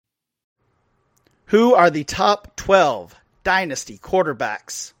Who are the top 12 Dynasty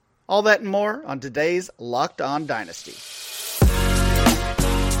quarterbacks? All that and more on today's Locked On Dynasty.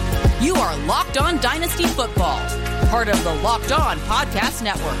 You are Locked On Dynasty Football, part of the Locked On Podcast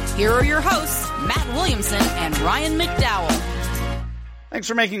Network. Here are your hosts, Matt Williamson and Ryan McDowell. Thanks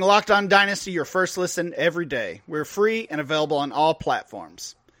for making Locked On Dynasty your first listen every day. We're free and available on all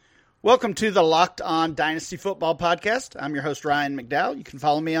platforms. Welcome to the Locked On Dynasty Football Podcast. I'm your host, Ryan McDowell. You can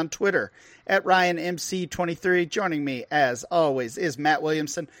follow me on Twitter at RyanMC23. Joining me, as always, is Matt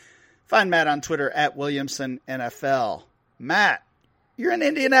Williamson. Find Matt on Twitter at WilliamsonNFL. Matt, you're in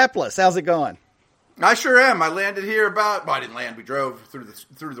Indianapolis. How's it going? I sure am. I landed here I didn't land. We drove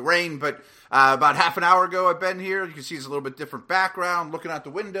through the rain, but about half an hour ago I've been here. You can see it's a little bit different background. Looking out the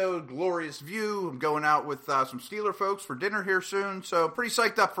window, glorious view. I'm going out with some Steeler folks for dinner here soon, so pretty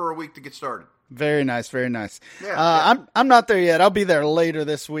psyched up for a week to get started. Very nice, very nice. Yeah. I'm not there yet. I'll be there later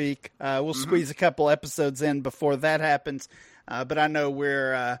this week. We'll squeeze a couple episodes in before that happens, but I know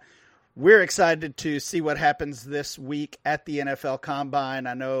we're excited to see what happens this week at the NFL Combine.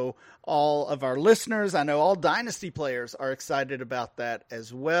 I know all of our listeners, I know all Dynasty players are excited about that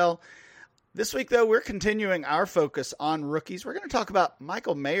as well. This week, though, we're continuing our focus on rookies. We're going to talk about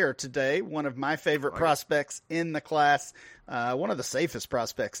Michael Mayer today, one of my favorite prospects in the class, one of the safest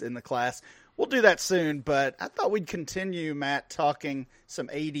prospects in the class. We'll do that soon, but I thought we'd continue, Matt, talking some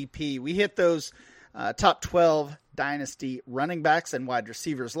ADP. We hit those top 12 Dynasty running backs and wide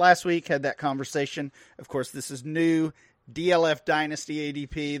receivers last week, had that conversation. Of course, this is new DLF Dynasty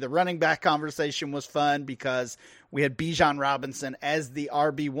ADP. The running back conversation was fun because we had Bijan Robinson as the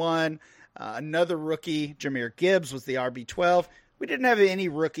RB1. Another rookie, Jahmyr Gibbs, was the RB12. We didn't have any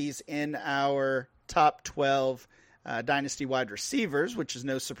rookies in our top 12 Dynasty wide receivers, which is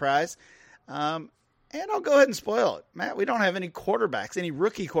no surprise. And I'll go ahead and spoil it. Matt, we don't have any quarterbacks, any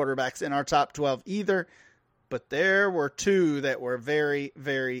rookie quarterbacks in our top 12 either. But there were two that were very,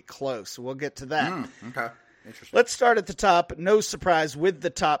 very close. We'll get to that. Okay. Interesting. Let's start at the top. No surprise with the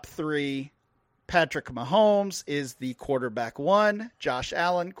top three. Patrick Mahomes is the quarterback 1. Josh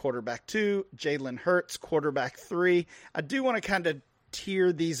Allen, quarterback 2. Jalen Hurts, quarterback 3. I do want to kind of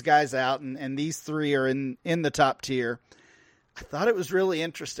tier these guys out, and these three are in the top tier. I thought it was really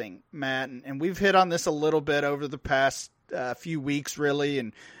interesting, Matt, and we've hit on this a little bit over the past few weeks, really,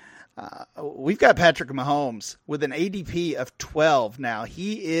 and we've got Patrick Mahomes with an ADP of 12 now.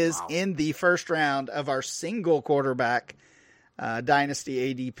 He is in the first round of our single quarterback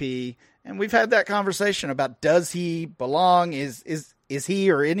Dynasty ADP, and we've had that conversation about does he belong? Is he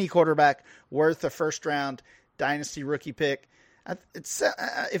or any quarterback worth a first round Dynasty rookie pick?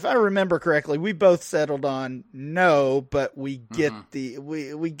 If I remember correctly, we both settled on no, but we get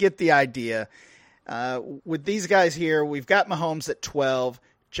we get the idea. With these guys here, we've got Mahomes at 12.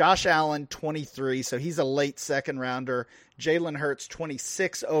 Josh Allen, 23, so he's a late second rounder. Jalen Hurts,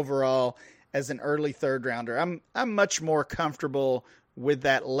 26 overall as an early third rounder. I'm much more comfortable with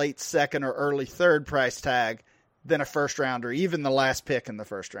that late second or early third price tag than a first rounder, even the last pick in the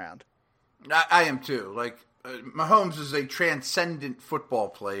first round. I am too. Like, Mahomes is a transcendent football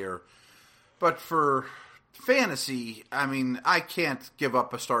player, but for fantasy, I mean, I can't give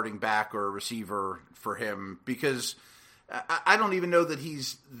up a starting back or a receiver for him because I don't even know that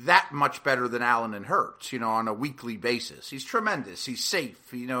he's that much better than Allen and Hurts, on a weekly basis. He's tremendous. He's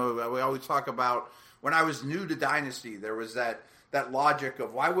safe. We always talk about when I was new to Dynasty, there was that logic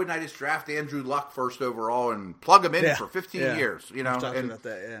of why wouldn't I just draft Andrew Luck first overall and plug him in for 15 years, We're talking about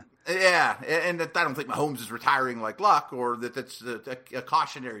that, Yeah, and I don't think Mahomes is retiring like Luck or that's a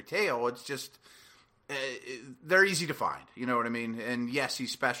cautionary tale. It's just they're easy to find, you know what I mean? And yes,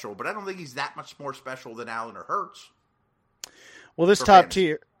 he's special, but I don't think he's that much more special than Allen or Hurts. Well, this top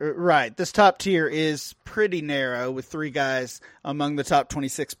tier is pretty narrow with three guys among the top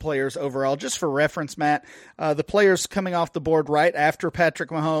 26 players overall. Just for reference, Matt, the players coming off the board right after Patrick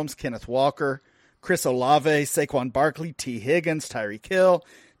Mahomes: Kenneth Walker, Chris Olave, Saquon Barkley, T. Higgins, Tyreek Hill,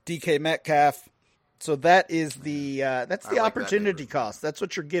 DK Metcalf. So that is that's the opportunity cost. That's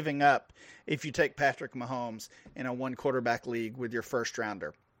what you're giving up if you take Patrick Mahomes in a one quarterback league with your first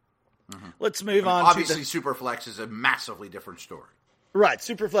rounder. Let's move on. Obviously, Superflex is a massively different story. Right,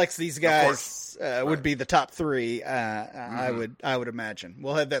 Superflex. These guys would be the top three. I would imagine.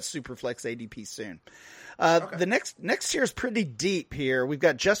 We'll have that Superflex ADP soon. The next tier is pretty deep here. We've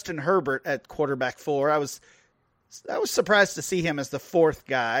got Justin Herbert at quarterback 4. I was surprised to see him as the fourth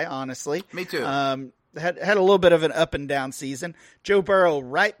guy. Honestly, me too. Had a little bit of an up and down season. Joe Burrow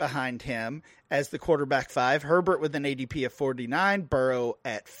right behind him as the quarterback 5. Herbert with an ADP of 49. Burrow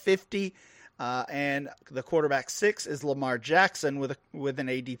at 50. And the quarterback 6 is Lamar Jackson with an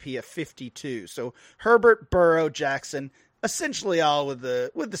ADP of 52. So Herbert, Burrow, Jackson, essentially all with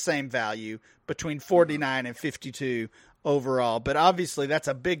the same value between 49 and 52 overall. But obviously that's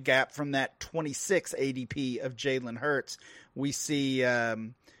a big gap from that 26 ADP of Jalen Hurts. We see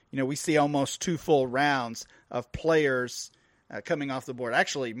almost 2 full rounds of players coming off the board.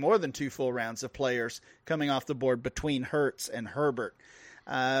 Actually, more than 2 full rounds of players coming off the board between Hurts and Herbert.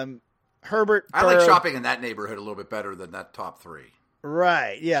 Herbert, I Burrow, like shopping in that neighborhood a little bit better than that top 3.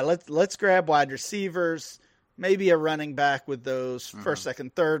 Right. Yeah. Let's grab wide receivers, maybe a running back with those first,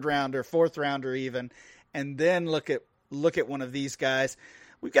 second, third rounder, fourth rounder even, and then look at one of these guys.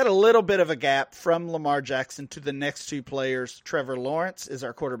 We've got a little bit of a gap from Lamar Jackson to the next 2 players. Trevor Lawrence is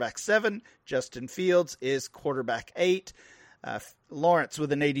our quarterback 7. Justin Fields is quarterback 8. Lawrence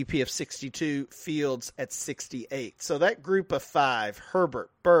with an ADP of 62, Fields at 68. So that group of 5, Herbert,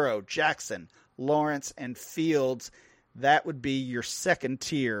 Burrow, Jackson, Lawrence, and Fields, that would be your second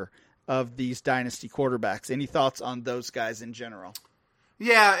tier of these dynasty quarterbacks. Any thoughts on those guys in general?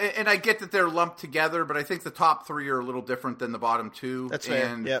 Yeah, and I get that they're lumped together, but I think the top 3 are a little different than the bottom 2. That's fair.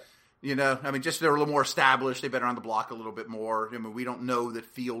 And, yep. Just they're a little more established. They've been around the block a little bit more. We don't know that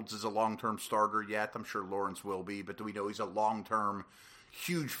Fields is a long-term starter yet. I'm sure Lawrence will be, but do we know he's a long-term,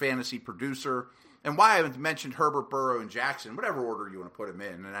 huge fantasy producer? And why I mentioned Herbert, Burrow, and Jackson, whatever order you want to put them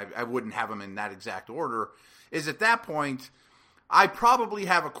in, and I wouldn't have them in that exact order, is at that point, I probably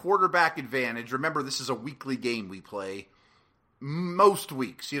have a quarterback advantage. Remember, this is a weekly game we play. Most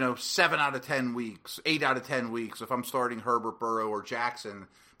weeks, 7 out of 10 weeks, 8 out of 10 weeks, if I'm starting Herbert, Burrow, or Jackson.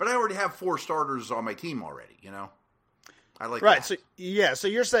 But I already have 4 starters on my team already, I like right. that. So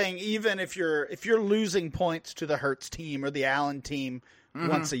you're saying even if you're losing points to the Hurts team or the Allen team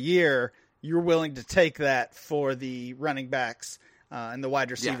once a year, you're willing to take that for the running backs and the wide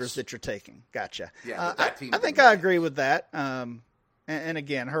receivers that you're taking. Gotcha. Yeah, that team. I think I agree with that. And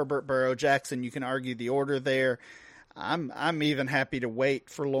again, Herbert, Burrow, Jackson, you can argue the order there. I'm even happy to wait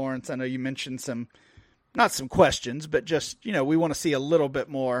for Lawrence. I know you mentioned not some questions, but just, we want to see a little bit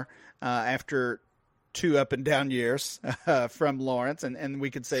more after 2 up and down years from Lawrence, and we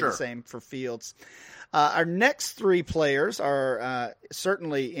could say the same for Fields. Our next 3 players are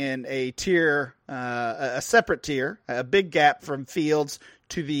certainly in a tier, a separate tier, a big gap from Fields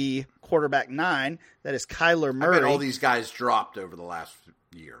to the quarterback 9. That is Kyler Murray. I bet all these guys dropped over the last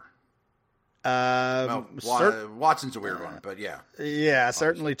year. Watson's a weird one, but yeah. Yeah, obviously.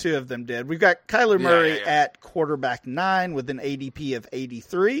 Certainly 2 of them did. We've got Kyler Murray at quarterback 9 with an ADP of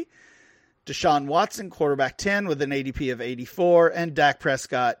 83. Deshaun Watson, quarterback 10 with an ADP of 84. And Dak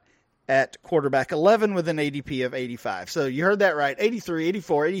Prescott at quarterback 11 with an ADP of 85. So you heard that right. 83,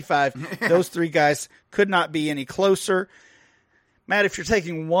 84, 85. Those 3 guys could not be any closer. Matt, if you're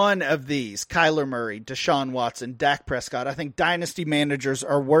taking one of these, Kyler Murray, Deshaun Watson, Dak Prescott, I think dynasty managers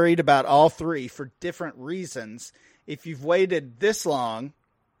are worried about all 3 for different reasons. If you've waited this long,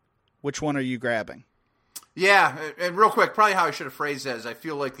 which one are you grabbing? Yeah, and real quick, probably how I should have phrased that is I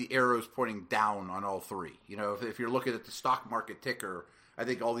feel like the arrow's pointing down on all 3. If you're looking at the stock market ticker, I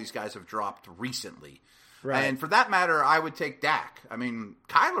think all these guys have dropped recently. Right. And for that matter, I would take Dak.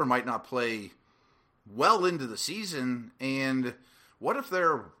 Kyler might not play well into the season, and what if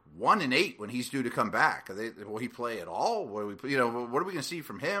they're 1-8 when he's due to come back? Will he play at all? What are we going to see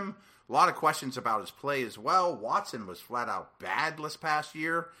from him? A lot of questions about his play as well. Watson was flat out bad this past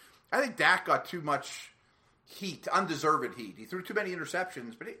year. I think Dak got too much heat, undeserved heat. He threw too many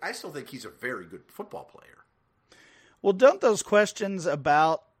interceptions, but I still think he's a very good football player. Well, don't those questions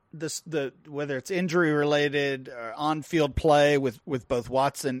about whether it's injury related or on-field play with both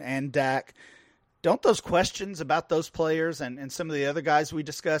Watson and Dak, don't those questions about those players and some of the other guys we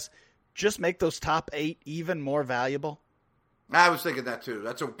discuss just make those top 8 even more valuable? I was thinking that too.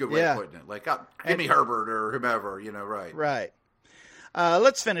 That's a good way of putting it. Like, give me Herbert or whomever, right. Right.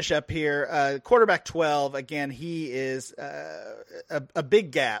 Let's finish up here. Quarterback 12, again, he is a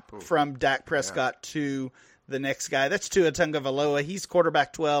big gap from Dak Prescott to the next guy. That's Tua Tagovailoa. He's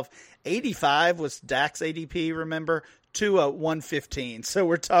quarterback 12. 85 was Dak's ADP, remember? Tua 115. So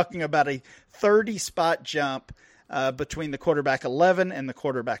we're talking about a 30-spot jump between the quarterback 11 and the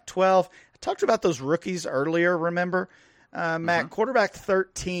quarterback 12. I talked about those rookies earlier, remember? Matt, quarterback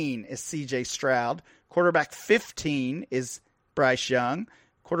 13 is C.J. Stroud. Quarterback 15 is Bryce Young.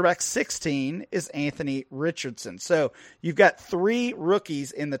 Quarterback 16 is Anthony Richardson. So you've got 3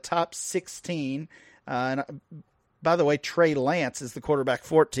 rookies in the top 16. And by the way, Trey Lance is the quarterback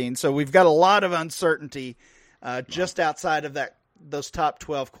 14. So we've got a lot of uncertainty just outside of those top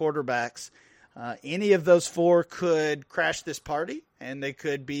 12 quarterbacks. Any of those 4 could crash this party, and they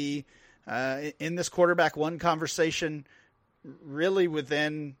could be in this quarterback one conversation really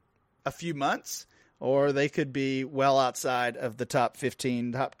within a few months, or they could be well outside of the top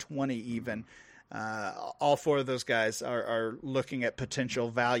 15, top 20 even. All four of those guys are looking at potential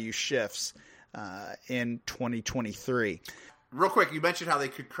value shifts in 2023. Real quick, you mentioned how they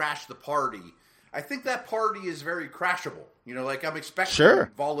could crash the party. I think that party is very crashable. I'm expecting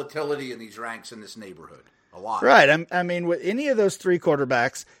volatility in these ranks in this neighborhood a lot. Right. I mean, with any of those three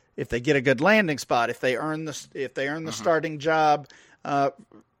quarterbacks, if they get a good landing spot, if they earn the starting job,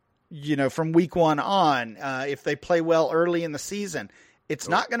 from week one on, if they play well early in the season, it's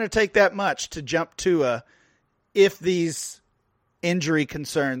not going to take that much to jump Tua if these injury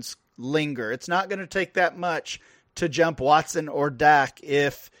concerns linger. It's not going to take that much to jump Watson or Dak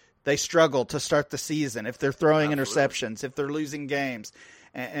if they struggle to start the season, if they're throwing interceptions, if they're losing games.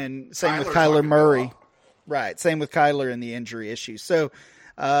 And same with Kyler Murray. Right, same with Kyler and the injury issue. So,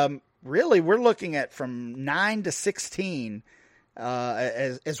 really, we're looking at from 9 to 16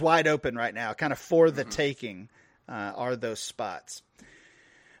 as wide open right now, kind of for the taking are those spots.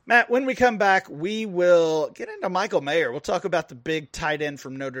 Matt, when we come back, we will get into Michael Mayer. We'll talk about the big tight end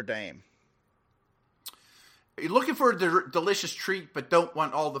from Notre Dame. You're looking for a delicious treat, but don't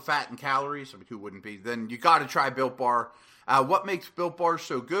want all the fat and calories. I mean, who wouldn't be? Then you got to try Built Bar. What makes Built Bar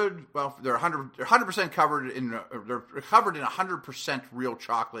so good? Well, they're 100% covered in 100% real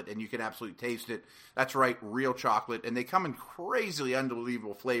chocolate, and you can absolutely taste it. That's right, real chocolate. And they come in crazily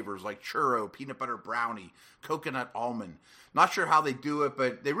unbelievable flavors like churro, peanut butter brownie, coconut almond. Not sure how they do it,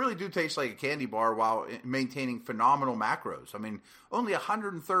 but they really do taste like a candy bar while maintaining phenomenal macros. I mean, only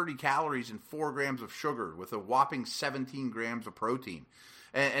 130 calories and 4 grams of sugar with a whopping 17 grams of protein.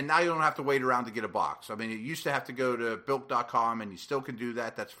 And now you don't have to wait around to get a box. I mean, you used to have to go to Built.com, and you still can do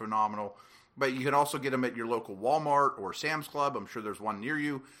that. That's phenomenal. But you can also get them at your local Walmart or Sam's Club. I'm sure there's one near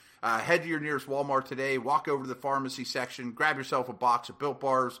you. Head to your nearest Walmart today. Walk over to the pharmacy section. Grab yourself a box of Built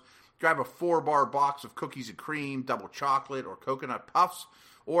Bars. Grab a 4-bar box of cookies and cream, double chocolate, or coconut puffs.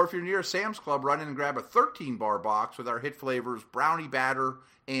 Or if you're near Sam's Club, run in and grab a 13-bar box with our hit flavors, brownie batter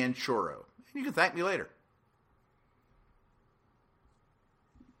and churro. And you can thank me later.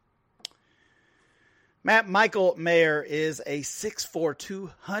 Matt, Michael Mayer is a 6'4",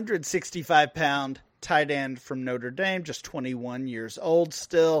 265-pound tight end from Notre Dame, just 21 years old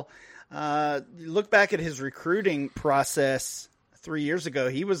still. Look back at his recruiting process 3 years ago.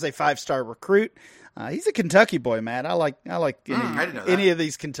 He was a 5-star recruit. He's a Kentucky boy, Matt. I like any of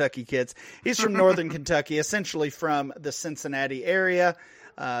these Kentucky kids. He's from Northern Kentucky, essentially from the Cincinnati area.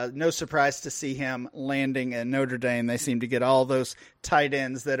 No surprise to see him landing at Notre Dame. They seem to get all those tight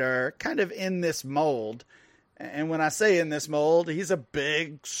ends that are kind of in this mold. And when I say in this mold, he's a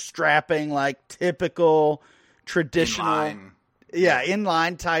big, strapping, like typical, traditional,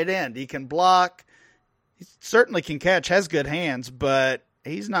 inline tight end. He can block. He certainly can catch, has good hands, but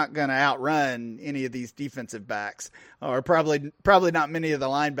he's not going to outrun any of these defensive backs, or probably not many of the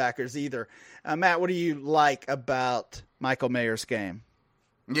linebackers either. Matt, what do you like about Michael Mayer's game?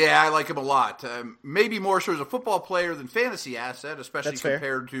 Yeah, I like him a lot. Maybe more so as a football player than fantasy asset, especially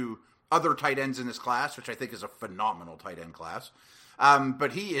compared to other tight ends in this class, which I think is a phenomenal tight end class.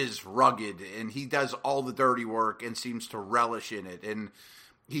 But he is rugged, and he does all the dirty work and seems to relish in it. And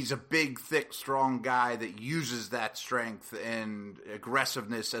he's a big, thick, strong guy that uses that strength and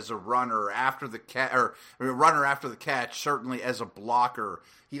aggressiveness as a runner after the catch, certainly as a blocker.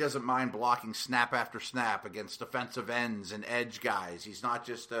 He doesn't mind blocking snap after snap against defensive ends and edge guys. He's not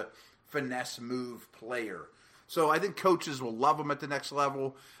just a finesse move player. So I think coaches will love him at the next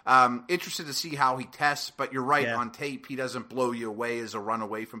level. Interested to see how he tests, but you're right, on tape, he doesn't blow you away as a run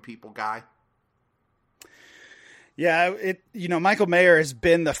away from people guy. Yeah, Michael Mayer has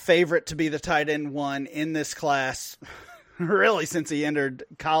been the favorite to be the tight end one in this class really since he entered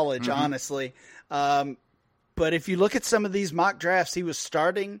college, honestly. But if you look at some of these mock drafts, he was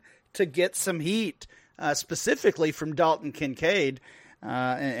starting to get some heat, specifically from Dalton Kincaid.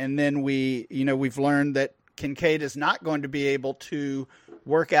 And then we've learned that Kincaid is not going to be able to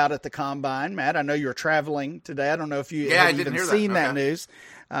work out at the combine. Matt, I know you're traveling today. I don't know if you have even seen that news.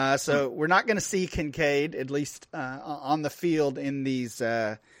 So we're not going to see Kincaid, at least on the field in these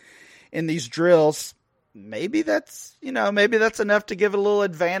drills. Maybe that's enough to give a little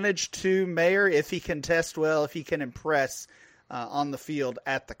advantage to Mayer if he can test well, if he can impress on the field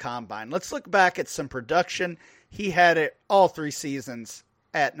at the combine. Let's look back at some production. He had it all 3 seasons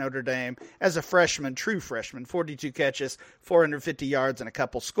at Notre Dame as a freshman, true freshman, 42 catches, 450 yards, and a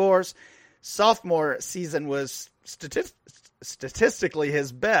couple scores. Sophomore season was statistically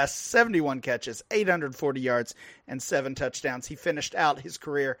his best, 71 catches, 840 yards, and 7 touchdowns. He finished out his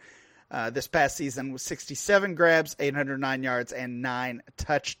career this past season with 67 grabs, 809 yards, and 9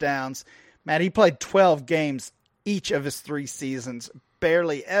 touchdowns. Matt, he played 12 games each of his 3 seasons,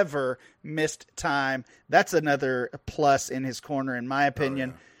 barely ever missed time. That's another plus in his corner, in my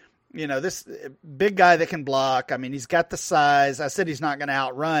opinion. You know, this big guy that can block. I mean, he's got the size. I said he's not going to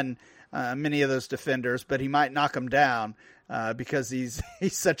outrun many of those defenders, but he might knock them down because he's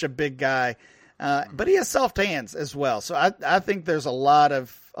such a big guy. But he has soft hands as well. So I think there's a lot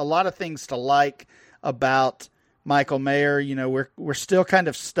of things to like about Michael Mayer. You know, we're still kind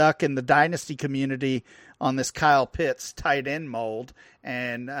of stuck in the dynasty community on this Kyle Pitts tight end mold.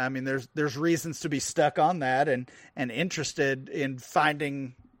 And I mean, there's reasons to be stuck on that and interested in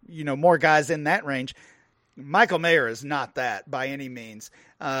finding, you know, more guys in that range. Michael Mayer is not that by any means.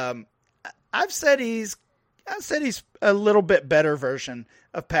 I've said he's a little bit better version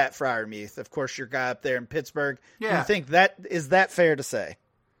of Pat Freiermuth. Of course, your guy up there in Pittsburgh. Yeah. Do you think is that fair to say?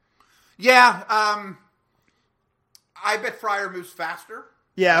 Yeah. I bet Freiermuth's faster.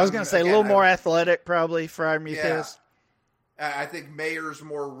 Yeah, I was going to say a little more athletic, probably. Freiermuth is. I think Mayer's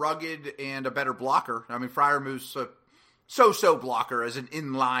more rugged and a better blocker. I mean, Freiermuth's a so-so blocker as an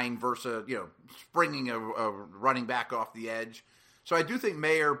inline versus springing a running back off the edge. So I do think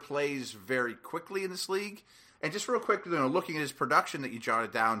Mayer plays very quickly in this league. And just real quick, looking at his production that you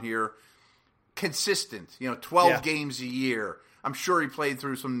jotted down here, consistent. 12 games a year. I'm sure he played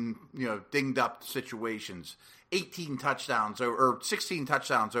through some dinged up situations. 18 touchdowns or 16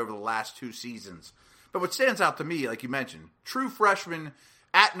 touchdowns over the last 2 seasons. But what stands out to me, like you mentioned, true freshman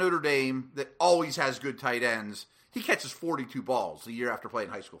at Notre Dame that always has good tight ends. He catches 42 balls a year after playing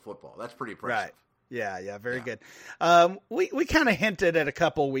high school football. That's pretty impressive. Right. Yeah, very good. We kind of hinted at a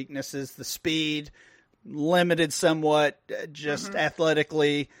couple weaknesses. The speed, limited somewhat, just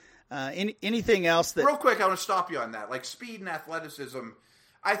athletically. Anything else that... Real quick, I want to stop you on that. Like speed and athleticism,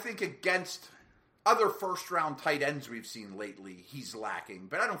 I think against other first-round tight ends we've seen lately, he's lacking.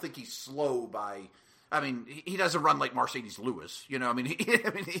 But I don't think he's slow by... I mean, he doesn't run like Mercedes Lewis. He gets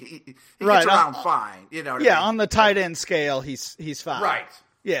around fine. On the tight end scale, he's fine. Right.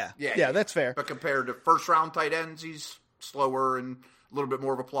 Yeah, that's fair. But compared to first-round tight ends, he's slower and a little bit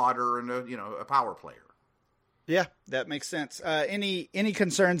more of a plotter and a power player. Yeah, that makes sense. Any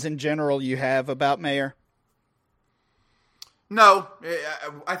concerns in general you have about Mayer? No,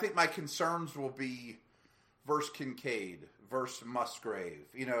 I think my concerns will be versus Kincaid, versus Musgrave.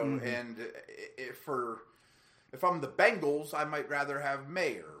 And if I'm the Bengals, I might rather have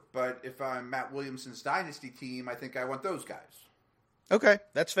Mayer. But if I'm Matt Williamson's dynasty team, I think I want those guys. Okay,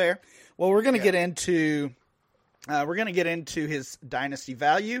 that's fair. Well, we're going to get into his dynasty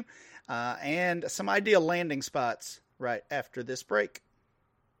value and some ideal landing spots right after this break.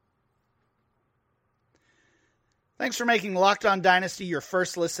 Thanks for making Locked On Dynasty your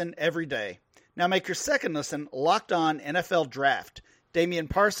first listen every day. Now make your second listen Locked On NFL Draft. Damian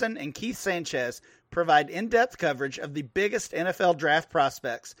Parson and Keith Sanchez provide in-depth coverage of the biggest NFL draft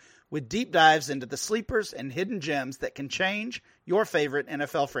prospects with deep dives into the sleepers and hidden gems that can change your favorite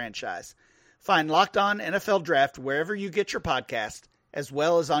NFL franchise. Find Locked On NFL Draft wherever you get your podcast, as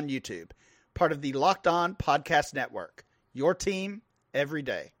well as on YouTube. Part of the Locked On Podcast Network. Your team every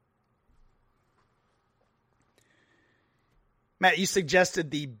day. Matt, you suggested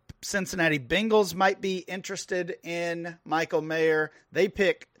the Cincinnati Bengals might be interested in Michael Mayer. They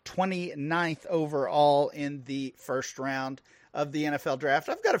pick 29th overall in the first round of the NFL draft.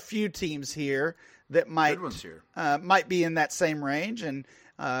 I've got a few teams here that might be in that same range and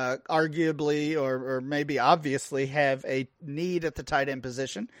arguably or maybe obviously have a need at the tight end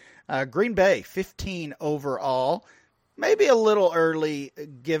position. Green Bay, 15 overall. Maybe a little early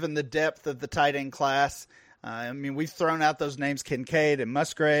given the depth of the tight end class. I mean, we've thrown out those names, Kincaid and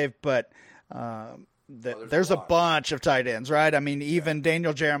Musgrave, but there's a bunch of tight ends, right? I mean, even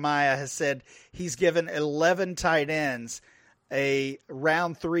Daniel Jeremiah has said he's given 11 tight ends a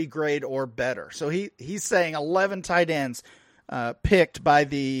round 3 grade or better. So he's saying 11 tight ends picked by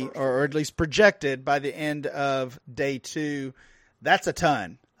or at least projected by the end of day 2. That's a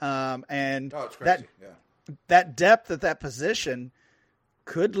ton. And it's crazy. That depth at that position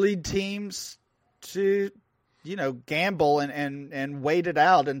could lead teams to, gamble and wait it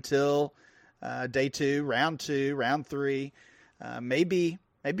out until day 2, round 3. Maybe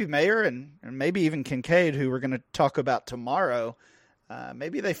Mayer and maybe even Kincaid, who we're going to talk about tomorrow,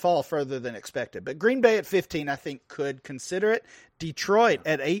 maybe they fall further than expected. But Green Bay at 15, I think, could consider it. Detroit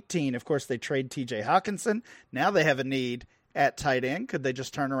at 18, of course, they trade T.J. Hawkinson. Now they have a need at tight end. Could they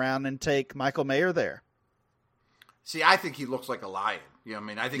just turn around and take Michael Mayer there? See, I think he looks like a lion.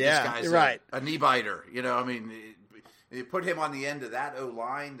 I think this guy's a knee biter. And you put him on the end of that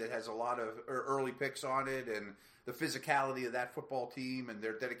O-line that has a lot of early picks on it, and the physicality of that football team and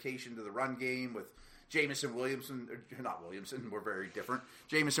their dedication to the run game with Jameson Williamson, not Williamson, we're very different.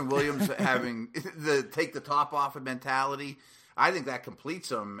 Jameson Williams having the take the top off of mentality. I think that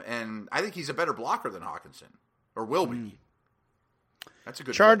completes him, and I think he's a better blocker than Hawkinson, or will be. That's a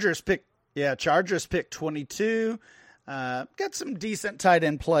good Chargers pick 22. Got some decent tight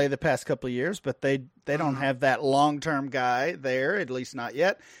end play the past couple of years, but they don't have that long-term guy there, at least not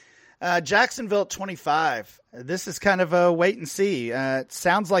yet. Jacksonville at 25. This is kind of a wait and see. It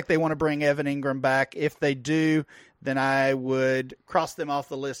sounds like they want to bring Evan Ingram back. If they do, then I would cross them off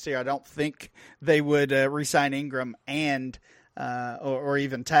the list here. I don't think they would re-sign Ingram and or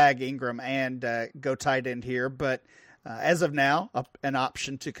even tag Ingram and go tight end here. But as of now, an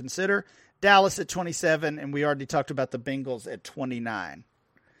option to consider. Dallas at 27, and we already talked about the Bengals at 29.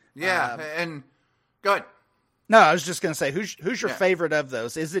 Yeah, and go ahead. No, I was just going to say, who's your favorite of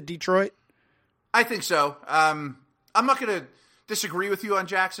those? Is it Detroit? I think so. I'm not going to disagree with you on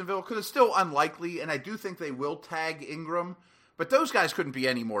Jacksonville because it's still unlikely, and I do think they will tag Ingram, but those guys couldn't be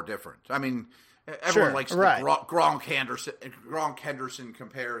any more different. I mean, everyone likes the Gronk Henderson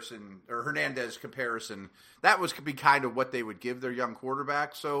comparison, or Hernandez comparison. That could be kind of what they would give their young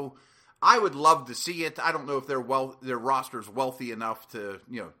quarterback, so I would love to see it. I don't know if their roster's wealthy enough to,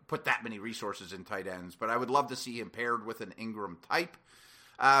 put that many resources in tight ends, but I would love to see him paired with an Ingram type.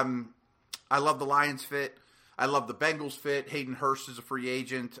 I love the Lions fit. I love the Bengals fit. Hayden Hurst is a free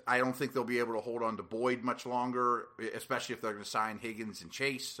agent. I don't think they'll be able to hold on to Boyd much longer, especially if they're going to sign Higgins and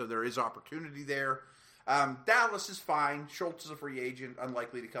Chase, so there is opportunity there. Dallas is fine. Schultz is a free agent,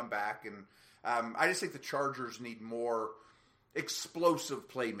 unlikely to come back, and I just think the Chargers need more explosive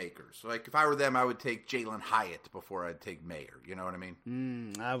playmakers. Like if I were them, I would take Jalen Hyatt before I'd take Mayer. You know what I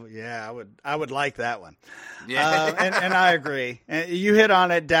mean? I would like that one. Yeah, and I agree. And you hit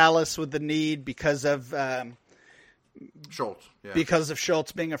on it, Dallas, with the need because of Schultz. Yeah. Because of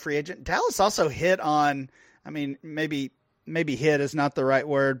Schultz being a free agent. Dallas also hit on. I mean, maybe hit is not the right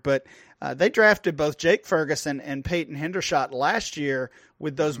word, but they drafted both Jake Ferguson and Peyton Hendershot last year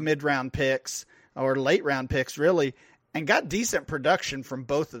with those mid-round picks or late-round picks, really. And got decent production from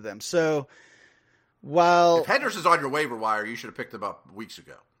both of them. So, while if Henderson's on your waiver wire, you should have picked him up weeks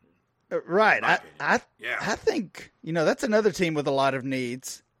ago. Right. I think, that's another team with a lot of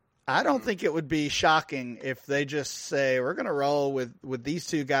needs. I don't think it would be shocking if they just say, we're going to roll with these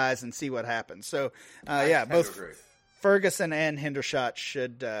two guys and see what happens. So, both Ferguson and Hendershot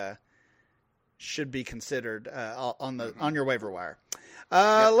should be considered on your waiver wire.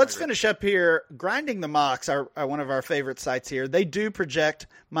 Let's finish up here. Grinding the Mocks are one of our favorite sites here. They do project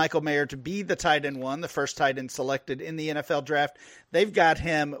Michael Mayer to be the tight end one, the first tight end selected in the NFL draft. They've got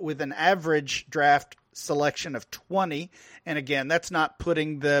him with an average draft selection of 20. And again, that's not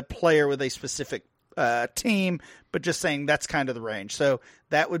putting the player with a specific team, but just saying that's kind of the range. So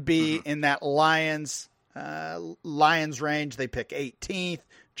that would be in that Lions range. They pick 18th,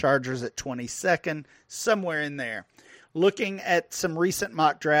 Chargers at 22nd, somewhere in there. Looking at some recent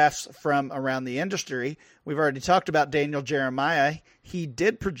mock drafts from around the industry, we've already talked about Daniel Jeremiah. He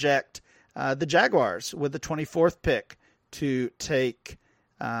did project the Jaguars with the 24th pick to take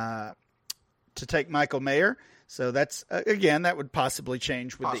Michael Mayer. So that's again, that would possibly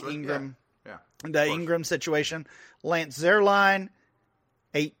change with the Ingram, Ingram situation. Lance Zierlein,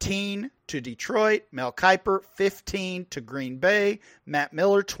 18 to Detroit. Mel Kiper, 15 to Green Bay. Matt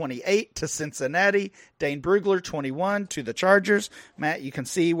Miller, 28 to Cincinnati. Dane Brugler, 21 to the Chargers. Matt, you can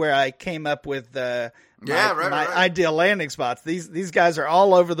see where I came up with my ideal landing spots. These guys are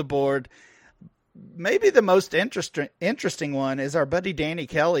all over the board. Maybe the most interesting one is our buddy Danny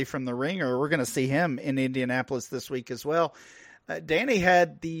Kelly from The Ringer. We're going to see him in Indianapolis this week as well. Danny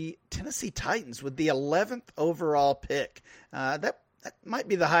had the Tennessee Titans with the 11th overall pick. That might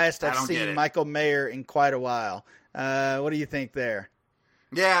be the highest I've seen Michael Mayer in quite a while. What do you think there?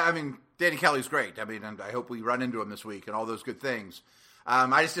 Yeah, I mean, Danny Kelly's great. I mean, and I hope we run into him this week and all those good things.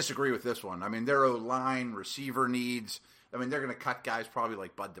 I just disagree with this one. I mean, their O-line, receiver needs. I mean, they're going to cut guys probably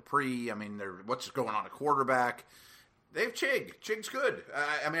like Bud Dupree. I mean, what's going on at quarterback? They have Chig. Chig's good.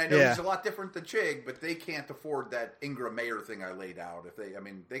 I mean, I know he's a lot different than Chig, but they can't afford that Ingram Mayer thing I laid out.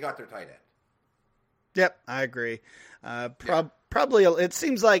 They got their tight end. Yep, I agree. Probably it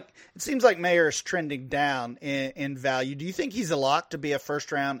seems like Mayer is trending down in value. Do you think he's a lock to be a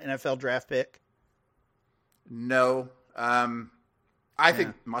first round NFL draft pick? No. I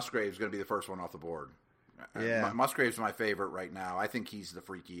think Musgrave's going to be the first one off the board. Yeah. Musgrave's my favorite right now. I think he's the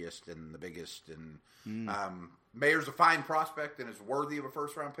freakiest and the biggest. And Mayer's a fine prospect and is worthy of a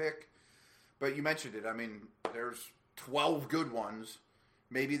first round pick. But you mentioned it. I mean, there's 12 good ones.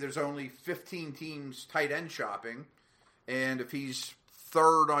 Maybe there's only 15 teams tight end shopping. And if he's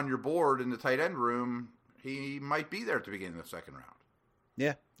third on your board in the tight end room, he might be there at the beginning of the second round.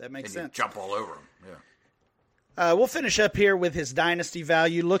 Yeah, that makes sense. Jump all over him. Yeah. We'll finish up here with his dynasty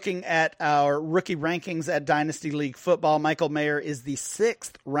value. Looking at our rookie rankings at Dynasty League Football, Michael Mayer is the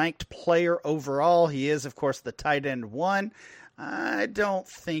 6th ranked player overall. He is, of course, the tight end 1. I don't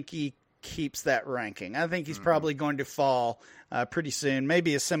think he keeps that ranking. I think he's probably going to fall pretty soon.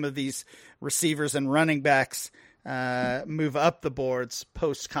 Maybe as some of these receivers and running backs move up the boards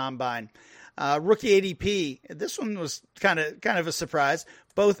post-combine. Rookie ADP, this one was kind of a surprise.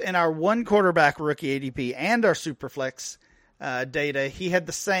 Both in our one quarterback rookie ADP and our Superflex data, he had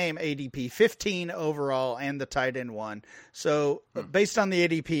the same ADP, 15 overall, and the tight end 1. So based on the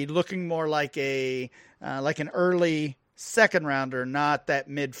ADP, looking more like an early second rounder, not that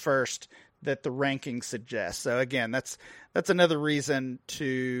mid first that the ranking suggests. So again, that's another reason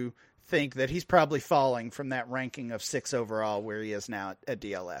to think that he's probably falling from that ranking of 6 overall where he is now at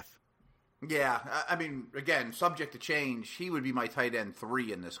DLF. Yeah, I mean, again, subject to change, he would be my tight end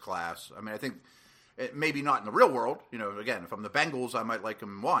 3 in this class. I mean, I think maybe not in the real world. Again, if I'm the Bengals, I might like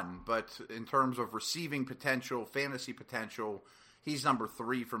him 1. But in terms of receiving potential, fantasy potential, he's number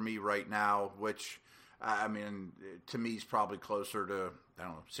 3 for me right now, which, I mean, to me is probably closer to, I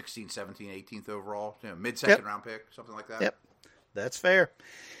don't know, 16th, 17th, 18th overall. Mid-second round pick, something like that. Yep, that's fair.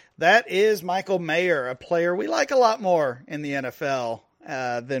 That is Michael Mayer, a player we like a lot more in the NFL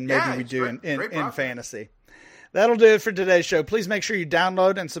than maybe we do in fantasy. That'll do it for today's show. Please make sure you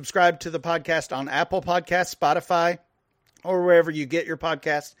download and subscribe to the podcast on Apple Podcasts, Spotify, or wherever you get your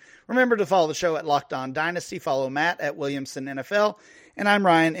podcast. Remember to follow the show at Locked On Dynasty. Follow Matt at Williamson NFL. And I'm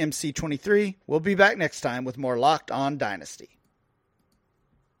Ryan, MC23. We'll be back next time with more Locked On Dynasty.